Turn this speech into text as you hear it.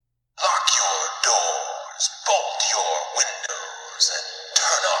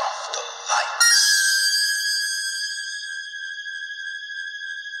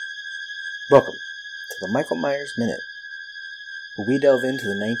Welcome to the Michael Myers Minute, where we delve into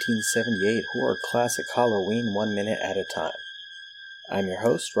the 1978 horror classic Halloween 1 minute at a time. I'm your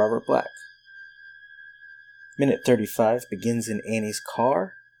host, Robert Black. Minute 35 begins in Annie's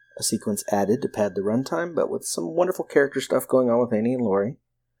car, a sequence added to pad the runtime, but with some wonderful character stuff going on with Annie and Laurie.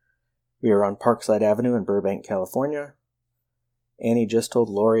 We are on Parkside Avenue in Burbank, California. Annie just told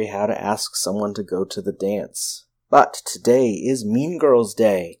Laurie how to ask someone to go to the dance. But today is Mean Girls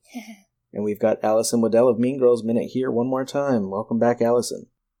Day. And we've got Allison Waddell of Mean Girls Minute here one more time. Welcome back, Allison.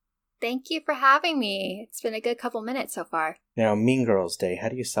 Thank you for having me. It's been a good couple minutes so far. Now, Mean Girls Day, how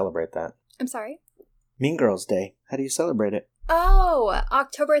do you celebrate that? I'm sorry? Mean Girls Day, how do you celebrate it? Oh,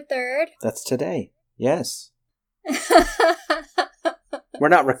 October 3rd? That's today. Yes. We're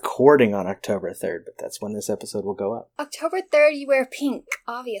not recording on October 3rd, but that's when this episode will go up. October 3rd, you wear pink.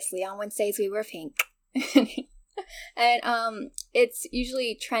 Obviously, on Wednesdays we wear pink. And it's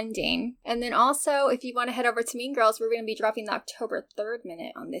usually trending. And then also, if you want to head over to Mean Girls, we're going to be dropping the October 3rd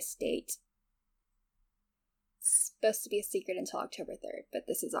minute on this date. It's supposed to be a secret until October 3rd, but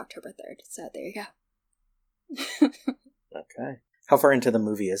this is October 3rd, so there you go. Okay. How far into the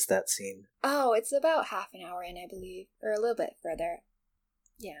movie is that scene? Oh, it's about half an hour in, I believe, or a little bit further.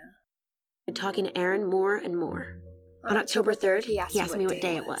 Yeah. I'm talking to Aaron more and more. On October 3rd, he asked me what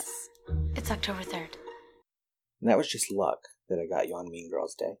day it was. It's October 3rd. And that was just luck that I got you on Mean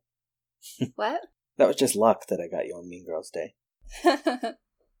Girls Day. What? That was just luck that I got you on Mean Girls Day.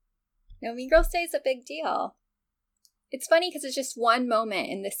 No, Mean Girls Day is a big deal. It's funny because it's just one moment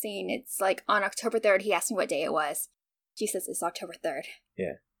in the scene. It's like on October 3rd, he asked me what day it was. She says it's October 3rd.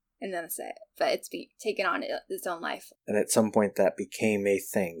 Yeah. And then that's it. But it's taken on its own life. And at some point that became a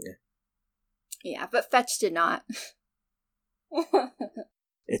thing. Yeah, but Fetch did not.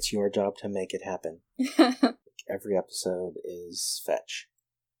 It's your job to make it happen. Every episode is Fetch.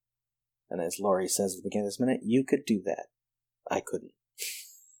 And as Laurie says at the beginning of this minute, you could do that. I couldn't.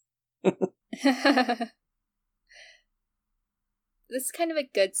 This is kind of a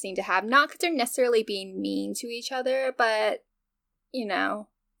good scene to have. Not because they're necessarily being mean to each other, but, you know,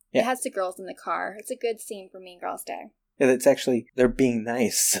 It has the girls in the car. It's a good scene for Mean Girls Day. Yeah, it's actually, they're being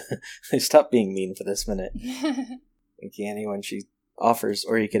nice. They stopped being mean for this minute. Like Annie, when she offers,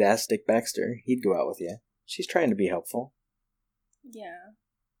 or you could ask Dick Baxter, he'd go out with you. She's trying to be helpful. Yeah.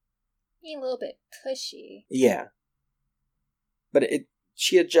 Being a little bit pushy. Yeah. But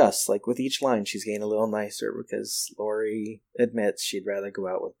she adjusts, like with each line she's getting a little nicer because Laurie admits she'd rather go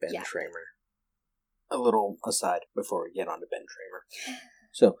out with Ben Tramer. A little aside before we get on to Ben Tramer.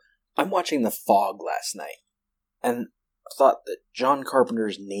 So, I'm watching The Fog last night, and thought that John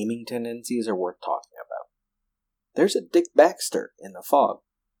Carpenter's naming tendencies are worth talking about. There's a Dick Baxter in The Fog.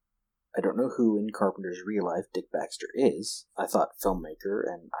 I don't know who in Carpenter's real life Dick Baxter is. I thought filmmaker,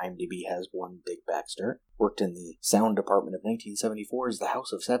 and IMDb has one Dick Baxter, worked in the sound department of 1974's The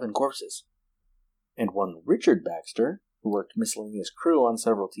House of Seven Corpses. And one Richard Baxter, who worked miscellaneous crew on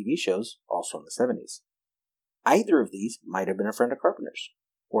several TV shows, also in the 70s. Either of these might have been a friend of Carpenter's,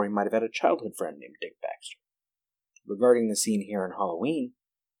 or he might have had a childhood friend named Dick Baxter. Regarding the scene here in Halloween,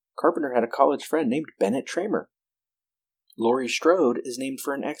 Carpenter had a college friend named Bennett Tramer. Laurie Strode is named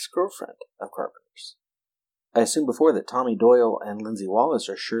for an ex-girlfriend of Carpenter's. I assumed before that Tommy Doyle and Lindsay Wallace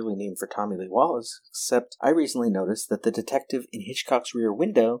are surely named for Tommy Lee Wallace, except I recently noticed that the detective in Hitchcock's Rear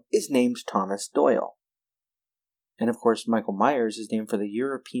Window is named Thomas Doyle. And of course, Michael Myers is named for the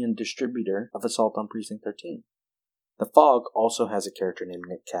European distributor of Assault on Precinct 13. The Fog also has a character named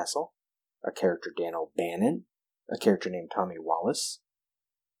Nick Castle, a character Dan O'Bannon, a character named Tommy Wallace.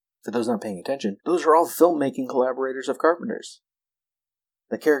 For those not paying attention, those are all filmmaking collaborators of Carpenter's.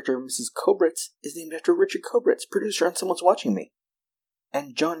 The character Mrs. Kobritz is named after Richard Kobritz, producer on Someone's Watching Me.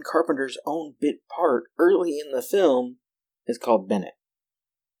 And John Carpenter's own bit part early in the film is called Bennett.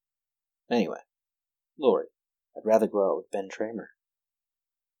 Anyway, Laurie, I'd rather go out with Ben Tramer.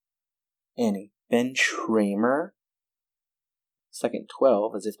 Annie, Ben Tramer? Second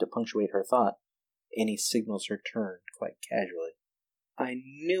 12, as if to punctuate her thought, Annie signals her turn quite casually. I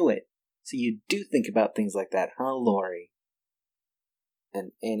knew it! So you do think about things like that, huh, Laurie?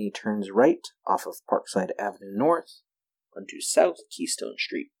 And Annie turns right off of Parkside Avenue North onto South Keystone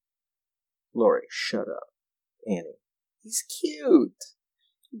Street. Laurie, shut up. Annie, he's cute!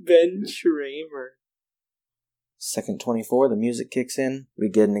 Ben Tramer. Second 24, the music kicks in. We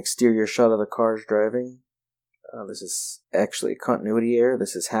get an exterior shot of the cars driving. This is actually a continuity error.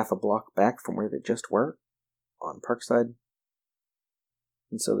 This is half a block back from where they just were, on Parkside.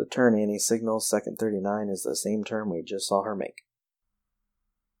 And so the turn Annie signals, second 39, is the same turn we just saw her make.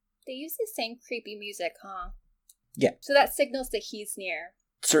 They use the same creepy music, huh? Yeah. So that signals that he's near.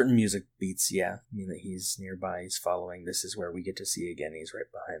 certain music beats, yeah, mean that he's nearby, he's following. This is where we get to see again, he's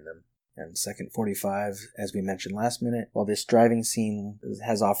right behind them. And second 45, as we mentioned last minute, while this driving scene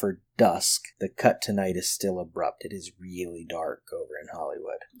has offered dusk, the cut to night is still abrupt. It is really dark over in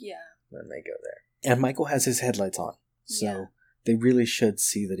Hollywood. Yeah. When they go there. And Michael has his headlights on, so they really should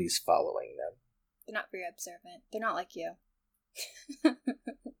see that he's following them. They're not very observant. They're not like you.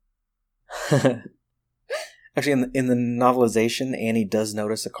 Actually, in the novelization, Annie does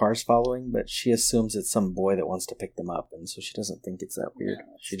notice a car's following, but she assumes it's some boy that wants to pick them up, and so she doesn't think it's that weird.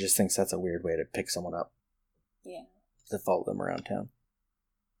 No. She just thinks that's a weird way to pick someone up. Yeah. To follow them around town.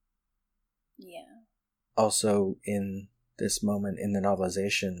 Yeah. Also, in this moment in the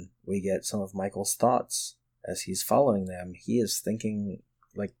novelization, we get some of Michael's thoughts. As he's following them, he is thinking,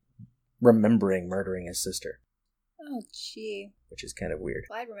 like, remembering murdering his sister. Oh, gee. Which is kind of weird.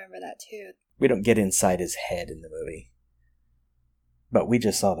 Well, I remember that, too. We don't get inside his head in the movie. But we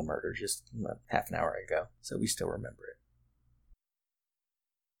just saw the murder just half an hour ago, so we still remember it.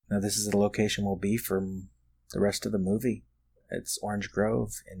 Now, this is the location we'll be for the rest of the movie. It's Orange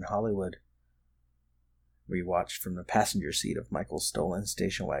Grove in Hollywood. We watched from the passenger seat of Michael's stolen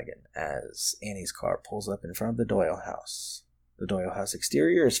station wagon as Annie's car pulls up in front of the Doyle house. The Doyle house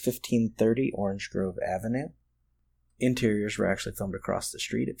exterior is 1530 Orange Grove Avenue. Interiors were actually filmed across the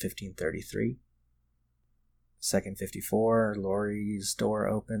street at 1533. Second 54, Laurie's door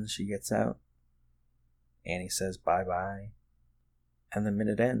opens, she gets out. Annie says bye-bye. And the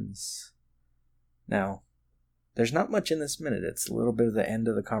minute ends. Now, there's not much in this minute. It's a little bit of the end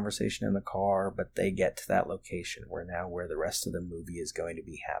of the conversation in the car, but they get to that location where the rest of the movie is going to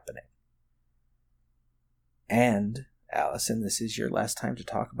be happening. And, Allison, this is your last time to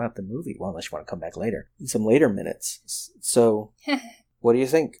talk about the movie. Well, unless you want to come back later. In some later minutes. So, what do you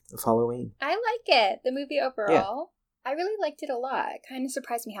think of Halloween? I like it. The movie overall. Yeah. I really liked it a lot. It kind of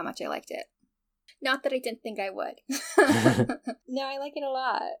surprised me how much I liked it. Not that I didn't think I would. No, I like it a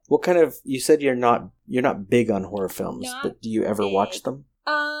lot. What kind of... You said you're not big on horror films, but do you ever watch them?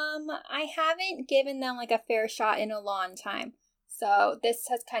 I haven't given them like a fair shot in a long time. So this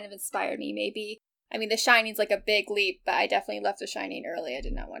has kind of inspired me. Maybe... I mean, The Shining's like a big leap, but I definitely left The Shining early. I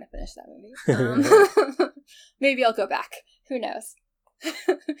did not want to finish that movie. Maybe I'll go back. Who knows?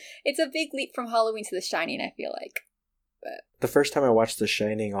 It's a big leap from Halloween to The Shining, I feel like. But the first time I watched The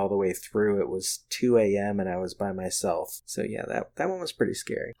Shining all the way through, it was 2 a.m. and I was by myself. So yeah, that one was pretty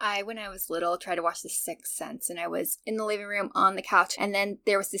scary. When I was little, tried to watch The Sixth Sense, and I was in the living room on the couch, and then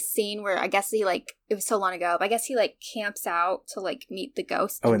there was this scene where I guess he it was so long ago, but I guess he camps out to meet the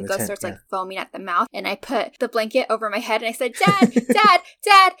ghost, and the ghost tent, starts foaming at the mouth, and I put the blanket over my head, and I said, "Dad, Dad,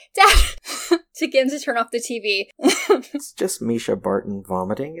 Dad, Dad," to get him to turn off the TV. It's just Misha Barton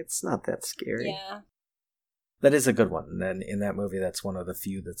vomiting. It's not that scary. Yeah. That is a good one. And then in that movie, that's one of the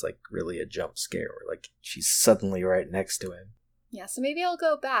few that's really a jump scare where she's suddenly right next to him. Yeah, so maybe I'll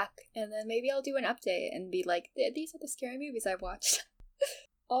go back and then maybe I'll do an update and be like, these are the scary movies I've watched.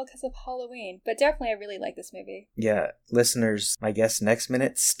 All because of Halloween. But definitely I really like this movie. Yeah, listeners, my guest next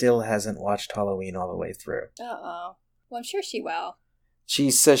minute still hasn't watched Halloween all the way through. Uh-oh. Well, I'm sure she will.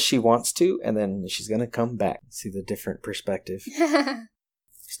 She says she wants to, and then she's going to come back and see the different perspective.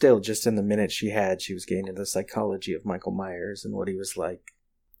 Still, just in the minute she was getting into the psychology of Michael Myers and what he was like.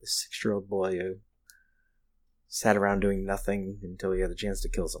 This 6-year-old boy who sat around doing nothing until he had the chance to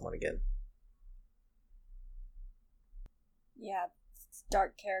kill someone again. Yeah, it's a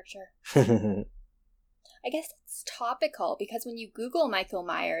dark character. I guess it's topical because when you Google Michael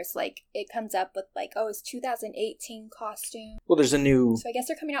Myers, it comes up with his 2018 costume. Well, there's a new... So I guess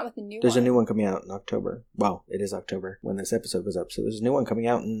they're coming out with a new one. There's a new one coming out in October. Well, it is October when this episode goes up. So there's a new one coming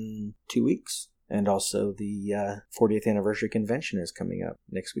out in 2 weeks. And also the 40th anniversary convention is coming up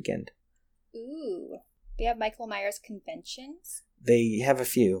next weekend. Ooh. They have Michael Myers conventions? They have a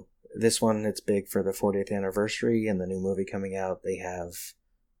few. This one, it's big for the 40th anniversary, and the new movie coming out, they have...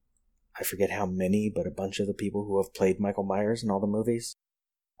 I forget how many, but a bunch of the people who have played Michael Myers in all the movies.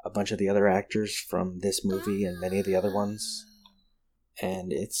 A bunch of the other actors from this movie and many of the other ones.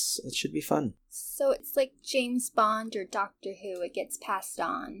 And it should be fun. So it's like James Bond or Doctor Who, it gets passed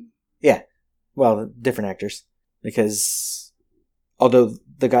on. Yeah. Well, different actors. Because although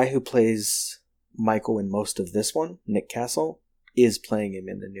the guy who plays Michael in most of this one, Nick Castle, is playing him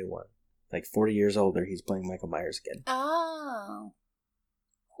in the new one. 40 years older, he's playing Michael Myers again. Oh.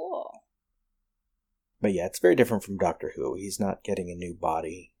 Cool. But yeah, it's very different from Doctor Who. He's not getting a new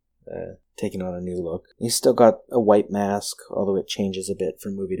body, taking on a new look. He's still got a white mask, although it changes a bit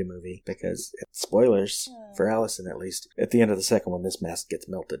from movie to movie, because, spoilers, for Allison at least, at the end of the second one, this mask gets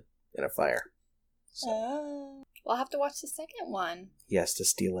melted in a fire. So. We'll have to watch the second one. He has to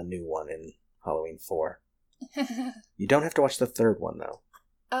steal a new one in Halloween 4. You don't have to watch the third one, though.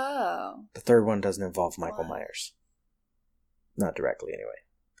 Oh. The third one doesn't involve Michael Myers. Not directly, anyway.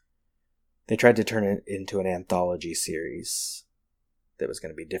 They tried to turn it into an anthology series that was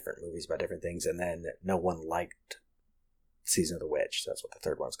going to be different movies about different things, and then no one liked Season of the Witch. That's what the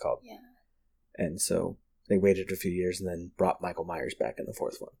third one's called. Yeah. And so they waited a few years and then brought Michael Myers back in the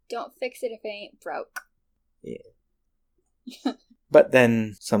fourth one. Don't fix it if it ain't broke. Yeah. But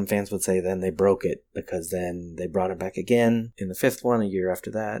then some fans would say then they broke it because then they brought it back again in the fifth one a year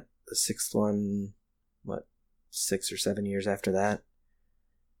after that. The sixth one, 6 or 7 years after that.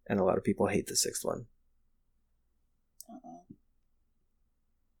 And a lot of people hate the sixth one. Uh-oh.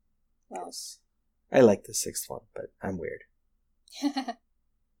 Well. I like the sixth one, but I'm weird.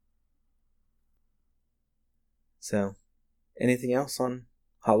 So, anything else on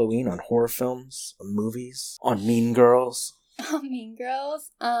Halloween, on horror films, on movies, on Mean Girls? Oh, Mean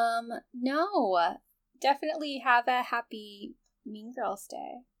Girls? No. Definitely have a happy Mean Girls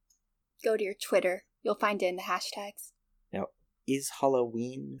Day. Go to your Twitter. You'll find it in the hashtags. Now, is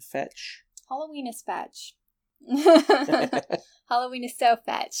Halloween fetch? Halloween is fetch. Halloween is so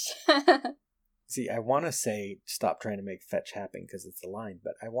fetch. See, I want to say stop trying to make fetch happen because it's a line,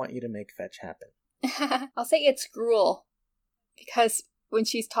 but I want you to make fetch happen. I'll say it's gruel. Because when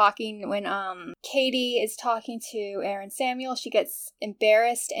Katie is talking to Aaron Samuel, she gets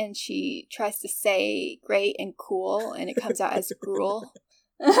embarrassed and she tries to say great and cool, and it comes out as gruel.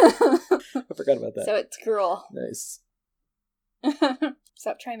 I forgot about that. So it's gruel. Nice.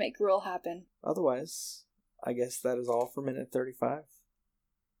 Stop trying to make gruel happen. Otherwise, I guess that is all for minute 35.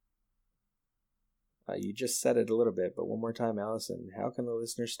 You just said it a little bit, but one more time, Allison, how can the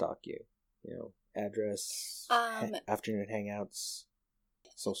listeners stalk you? You know, address, afternoon hangouts,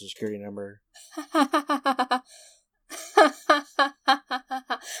 social security number.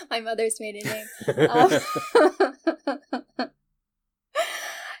 My mother's maiden name.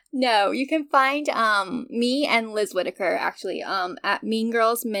 No, you can find me and Liz Whitaker actually at Mean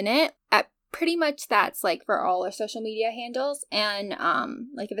Girls Minute. At pretty much that's like for all our social media handles, and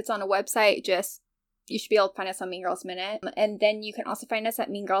like if it's on a website, just you should be able to find us on Mean Girls Minute. And then you can also find us at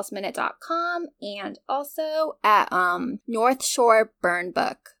meangirlsminute.com and also at North Shore Burn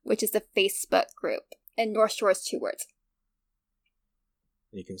Book, which is the Facebook group. And North Shore is 2 words.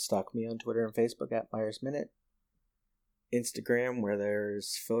 You can stalk me on Twitter and Facebook at Myers Minute. Instagram, where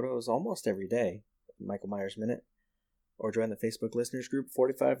there's photos almost every day, Michael Myers Minute. Or join the Facebook listeners group,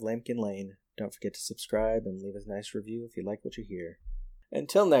 45 Lambkin Lane. Don't forget to subscribe and leave us a nice review if you like what you hear.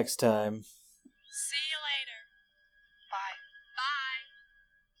 Until next time. See you later. Bye. Bye.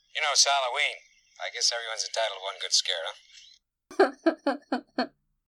 You know, it's Halloween. I guess everyone's entitled to one good scare, huh?